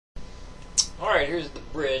Alright, here's the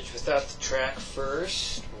bridge without the track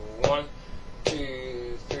first. 1,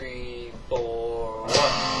 2, 3, 4. 1, 2,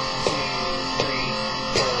 3,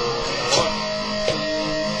 4. 1, 2,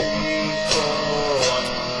 3, 4. 1,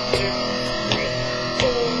 2, 3,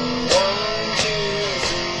 4. 1, 2,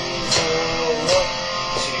 3, 4. 1,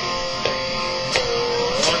 2, 3, 4.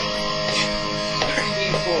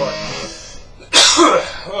 1, 2, 3,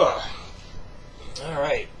 4.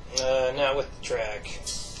 Alright, now with the track.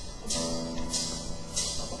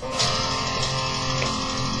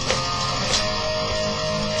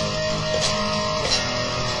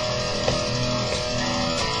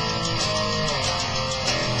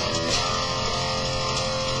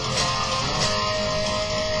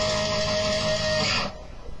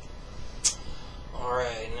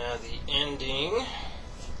 Alright, now the ending.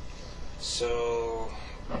 So,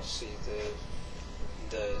 let's see,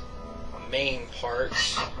 the main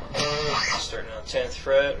parts, starting on 10th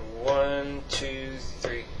fret, 1, 2,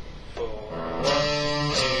 3, 4, 1,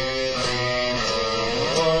 2, 3, 4,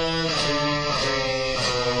 1, 2, 3,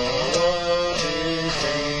 4, 1, 2,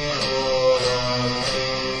 3, 4, 1, 2, 3, 4, 1,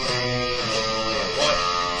 2, 3, 4,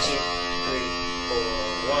 1, 2, 3, 4,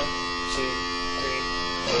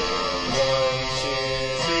 1, 2,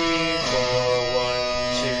 3, 4, 1,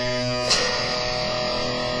 2, 3.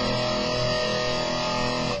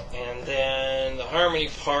 And then the harmony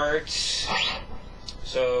part.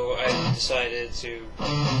 So I decided to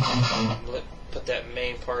put that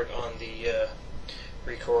main part on the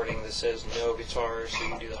recording that says no guitar, so you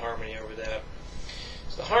can do the harmony over that.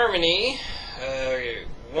 So the harmony,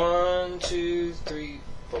 1, 2, 3,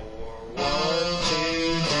 4, 1, 2,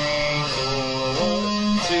 3, 4,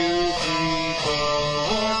 1, 2, 3, 4,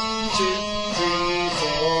 1, 2, 3,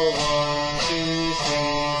 4, 1, 2, 3,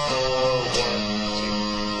 4, 1, 2,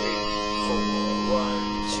 3, 4,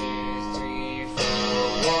 1, 2, 3,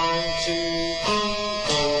 4, 1, 2, 3,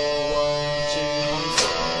 4, 1, 2,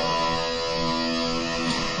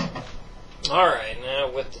 3. Alright, now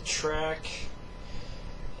with the track,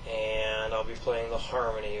 and I'll be playing the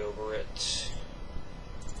harmony over it.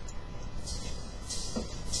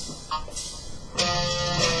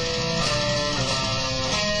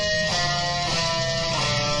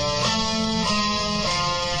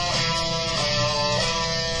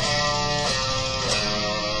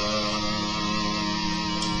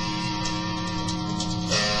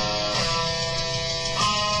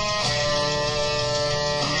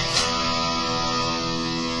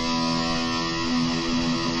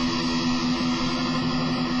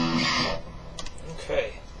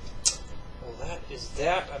 Okay, well that is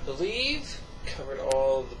that, I believe. Covered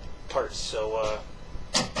all the parts, so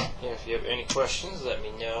if you have any questions, let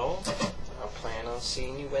me know. I'll plan on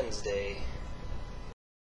seeing you Wednesday.